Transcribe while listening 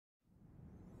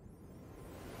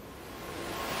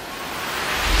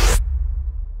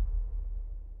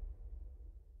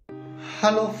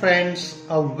Hello friends,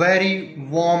 a very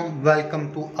warm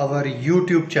welcome to our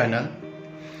YouTube channel.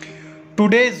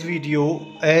 Today's video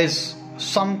is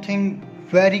something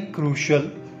very crucial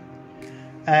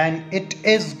and it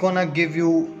is gonna give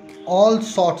you all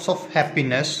sorts of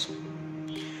happiness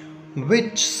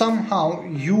which somehow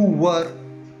you were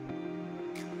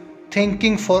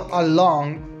thinking for a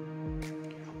long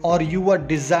or you were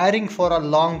desiring for a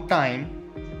long time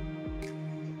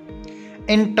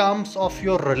in terms of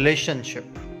your relationship.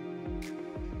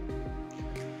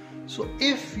 So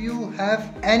if you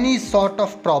have any sort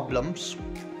of problems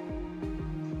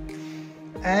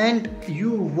and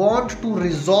you want to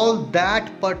resolve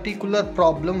that particular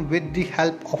problem with the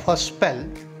help of a spell,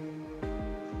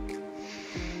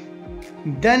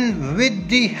 then with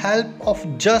the help of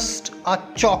just a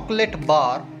chocolate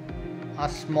bar, a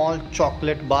small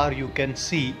chocolate bar you can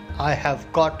see I have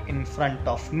got in front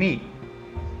of me.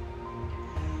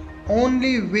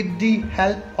 Only with the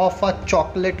help of a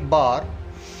chocolate bar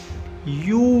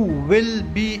you will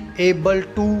be able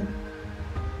to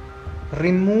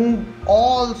remove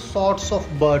all sorts of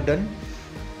burden,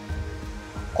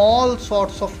 all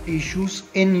sorts of issues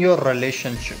in your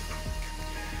relationship.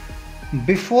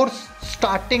 Before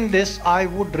starting this, I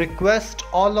would request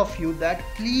all of you that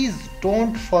please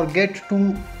don't forget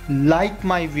to like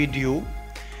my video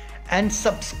and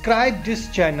subscribe this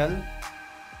channel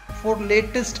for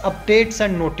latest updates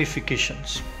and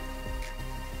notifications.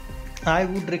 I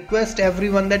would request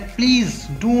everyone that please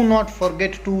do not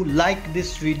forget to like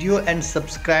this video and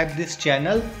subscribe this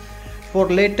channel for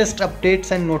latest updates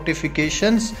and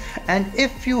notifications. And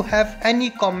if you have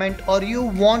any comment or you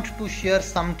want to share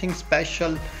something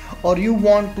special or you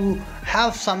want to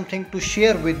have something to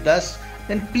share with us,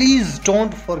 then please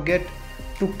don't forget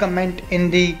to comment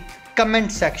in the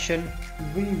comment section.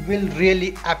 We will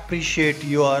really appreciate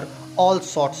your all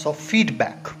sorts of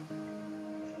feedback.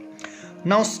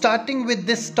 Now, starting with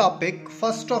this topic,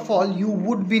 first of all you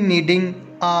would be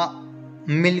needing a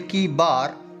milky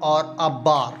bar or a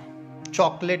bar,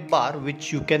 chocolate bar,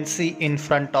 which you can see in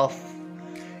front of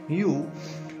you.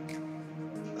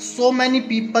 So many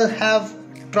people have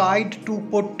tried to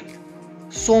put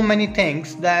so many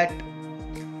things that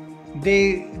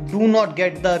they do not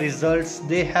get the results.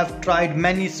 They have tried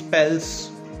many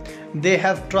spells, they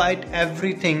have tried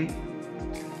everything.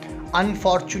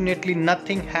 Unfortunately,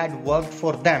 nothing had worked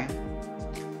for them.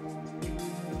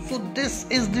 So this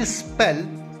is the spell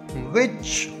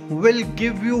which will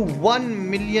give you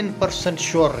 1,000,000%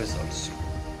 sure results.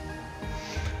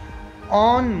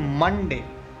 On Monday,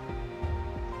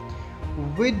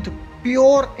 with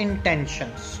pure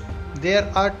intentions, there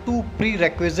are two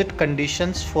prerequisite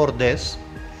conditions for this.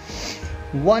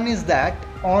 One is that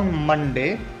on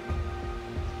Monday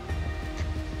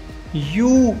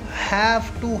you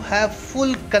have to have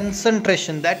full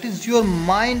concentration, that is, your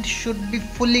mind should be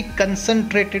fully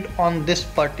concentrated on this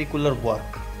particular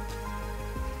work.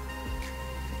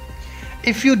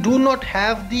 If you do not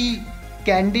have the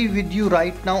candy with you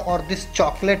right now or this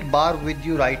chocolate bar with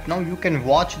you right now, you can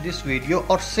watch this video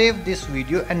or save this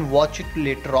video and watch it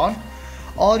later on,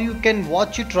 or you can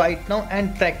watch it right now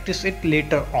and practice it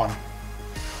later on.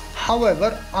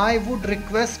 However, I would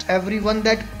request everyone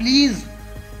that please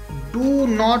do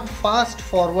not fast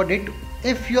forward it.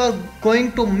 If you are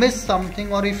going to miss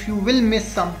something or if you will miss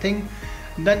something,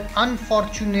 then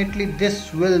unfortunately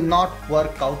this will not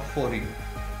work out for you.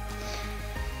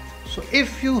 So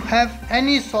if you have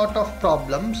any sort of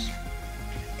problems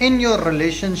in your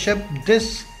relationship,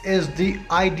 this is the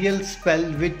ideal spell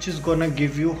which is gonna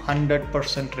give you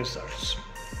 100% results.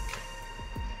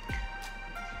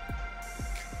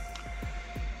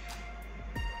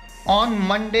 On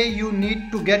Monday you need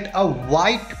to get a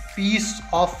white piece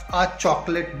of a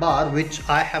chocolate bar, which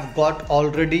I have got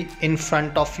already in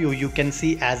front of you. You can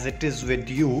see as it is with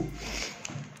you.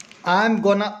 I'm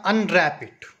gonna unwrap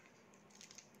it.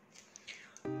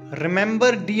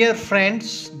 Remember, dear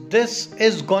friends, this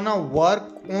is gonna work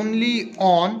only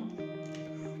on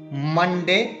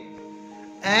Monday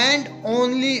and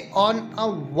only on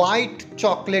a white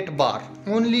chocolate bar.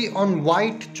 Only on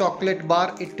white chocolate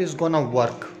bar it is gonna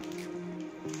work.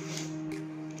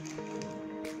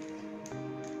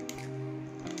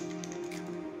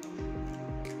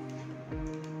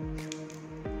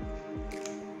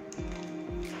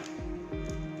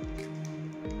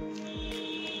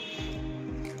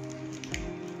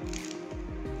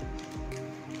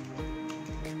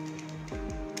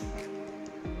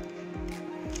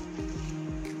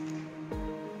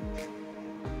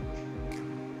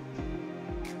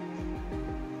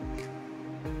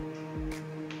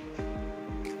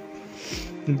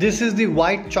 This is the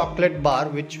white chocolate bar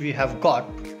which we have got.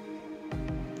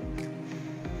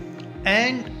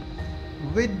 and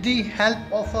with the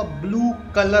help of a blue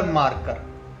color marker,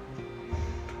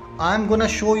 I'm gonna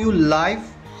show you live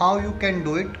how you can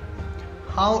do it,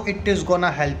 how it is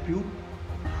gonna help you,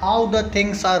 how the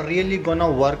things are really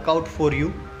gonna work out for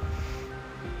you.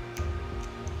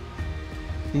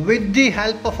 With the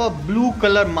help of a blue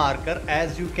color marker,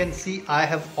 as you can see, I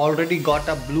have already got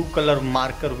a blue color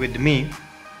marker with me.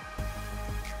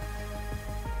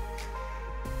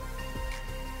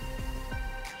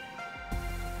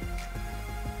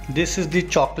 This is the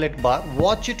chocolate bar.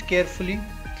 Watch it carefully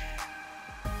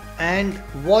and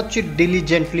watch it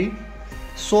diligently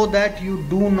so that you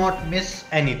do not miss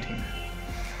anything.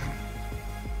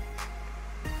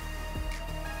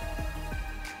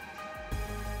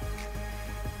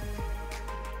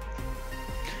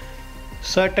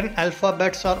 Certain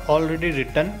alphabets are already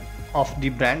written of the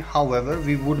brand, however,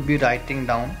 we would be writing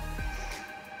down.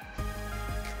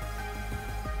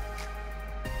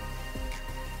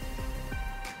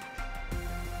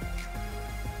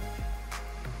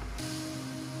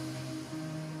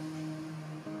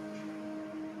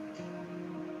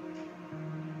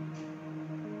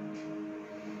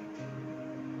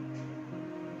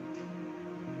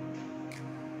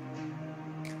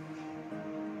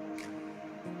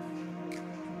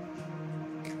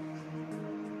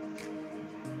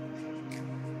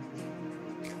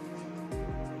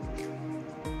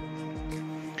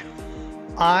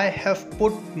 I have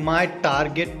put my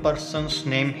target person's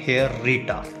name here,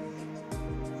 Rita.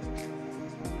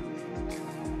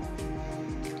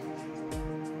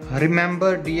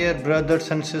 Remember, dear brothers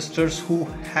and sisters who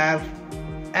have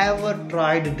ever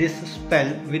tried this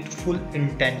spell with full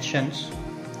intentions,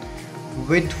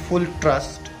 with full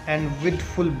trust and with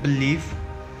full belief,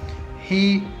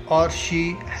 he or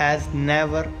she has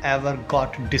never ever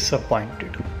got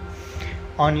disappointed.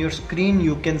 On your screen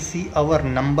you can see our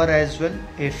number as well.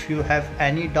 If you have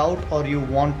any doubt or you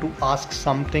want to ask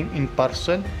something in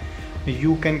person,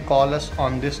 you can call us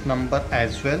on this number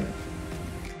as well,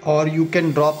 or you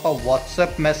can drop a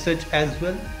WhatsApp message as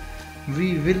well.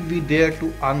 We will be there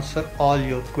to answer all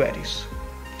your queries.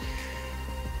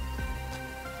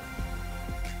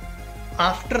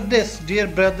 After this, dear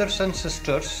brothers and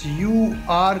sisters, you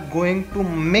are going to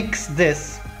mix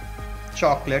this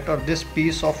chocolate, or this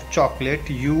piece of chocolate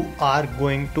you are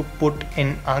going to put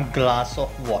in a glass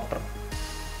of water.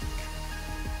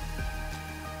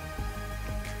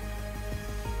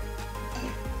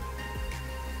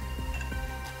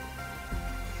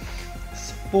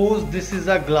 Suppose this is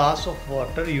a glass of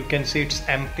water. You can see it's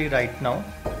empty right now.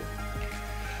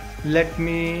 Let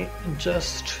me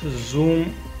just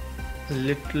zoom a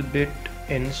little bit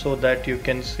in so that you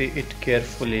can see it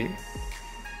carefully.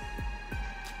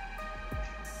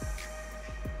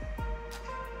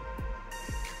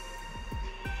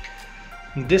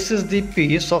 This is the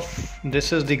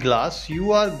this is the glass.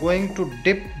 You are going to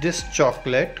dip this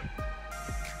chocolate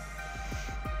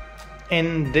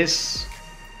in this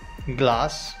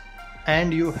glass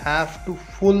and you have to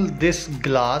fill this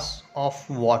glass of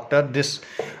water. This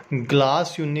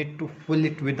glass you need to fill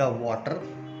it with the water,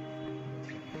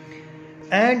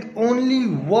 and only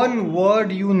one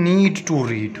word you need to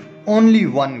read, only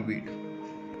one word,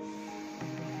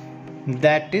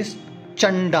 that is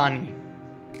Chandani.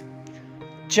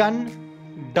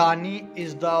 Chandani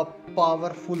is the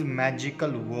powerful magical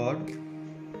word.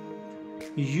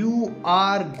 You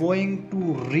are going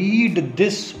to read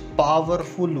this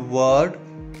powerful word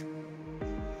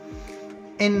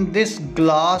in this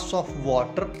glass of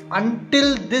water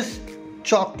until this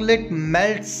chocolate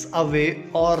melts away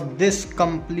or this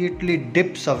completely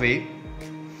dips away.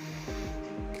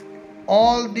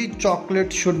 All the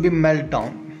chocolate should be melted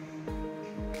down.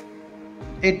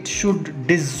 It should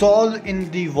dissolve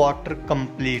in the water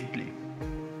completely.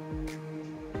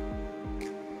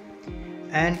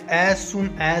 And as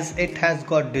soon as it has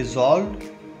got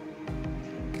dissolved,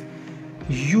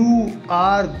 you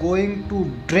are going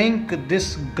to drink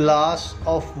this glass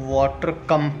of water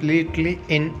completely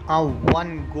in a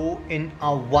one go, in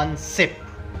a one sip.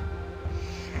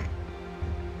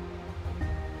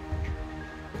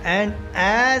 And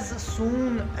as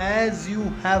soon as you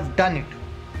have done it,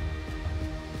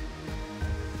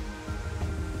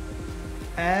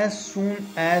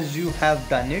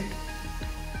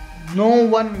 no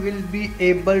one will be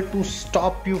able to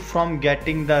stop you from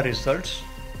getting the results.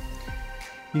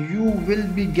 You will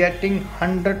be getting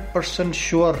 100%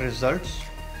 sure results.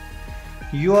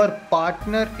 Your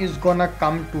partner is gonna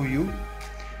come to you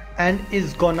and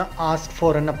is gonna ask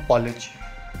for an apology.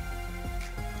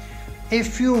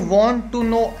 If you want to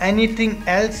know anything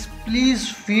else, please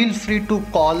feel free to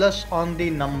call us on the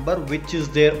number which is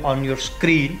there on your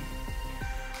screen.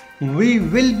 We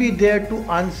will be there to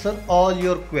answer all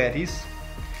your queries.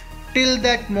 Till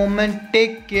that moment,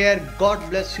 take care. God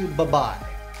bless you. Bye bye.